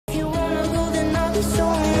I'll be so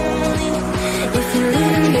lonely. If you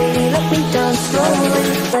leave, baby, let me down slowly.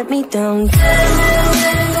 Let me down. Let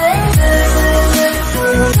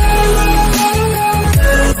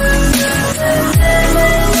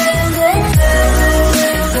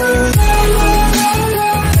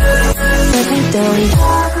me down.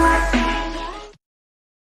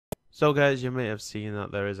 So guys, you may have seen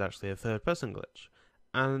that there is actually a third person glitch,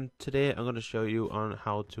 and today I'm going to show you on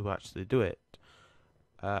how to actually do it.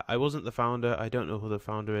 I wasn't the founder, I don't know who the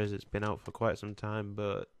founder is, it's been out for quite some time,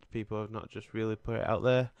 but people have not just really put it out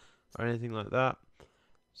there or anything like that.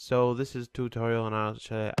 So this is a tutorial and I'll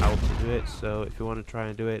show you how to do it. So if you want to try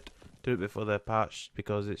and do it before they're patched,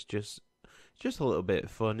 because it's just a little bit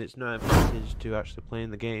fun. It's no advantage to actually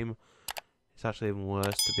playing the game. It's actually even worse,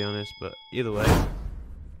 to be honest, but either way,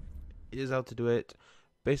 here's how to do it.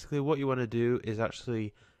 Basically what you want to do is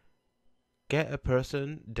actually get a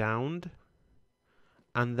person downed,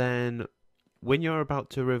 and then when you're about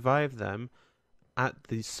to revive them, at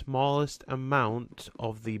the smallest amount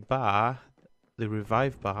of the bar, the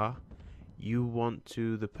revive bar, you want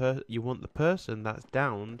the person that's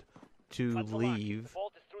downed to leave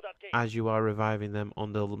as you are reviving them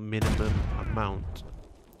on the minimum amount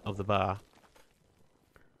of the bar.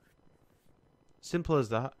 Simple as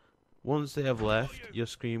that. Once they have left, your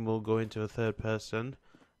screen will go into a third person,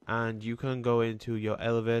 and you can go into your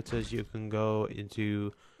elevators, you can go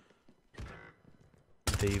into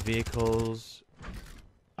the vehicles.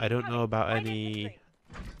 I don't know about any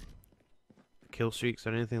kill streaks or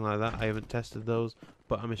anything like that. I haven't tested those,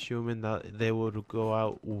 but I'm assuming that they would go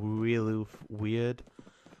out really weird.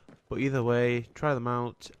 But either way, try them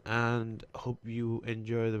out and hope you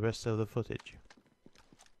enjoy the rest of the footage.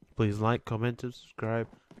 Please like, comment and subscribe,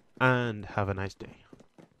 and have a nice day.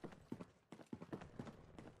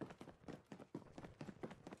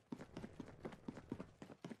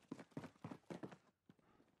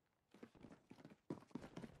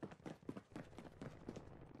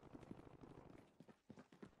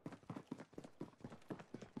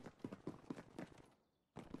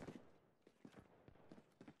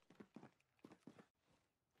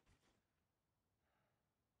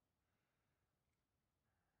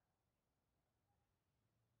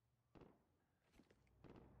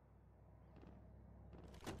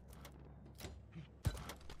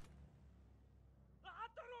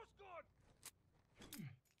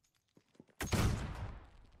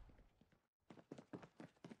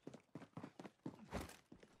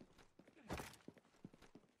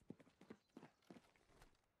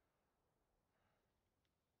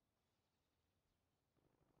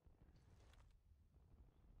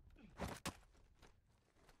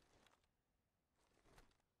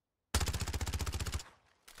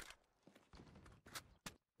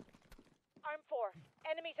 Arm 4.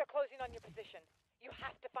 Enemies are closing on your position. You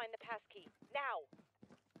have to find the passkey. Now!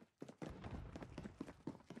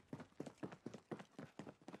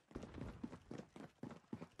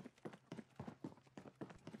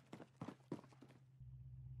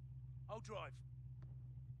 I'll drive.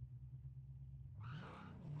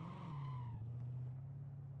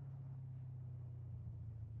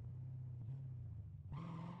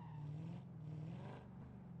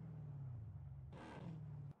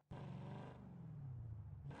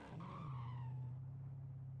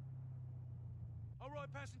 All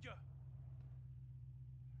right, passenger.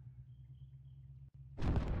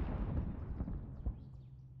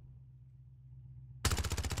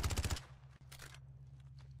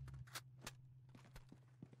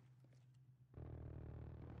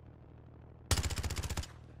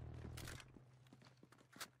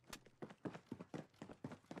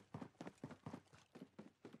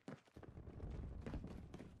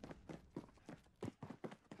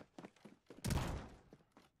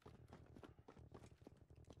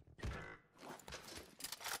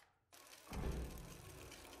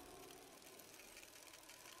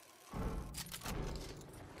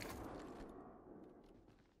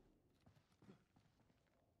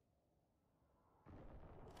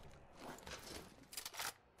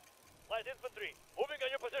 Light infantry, moving on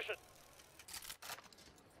your position.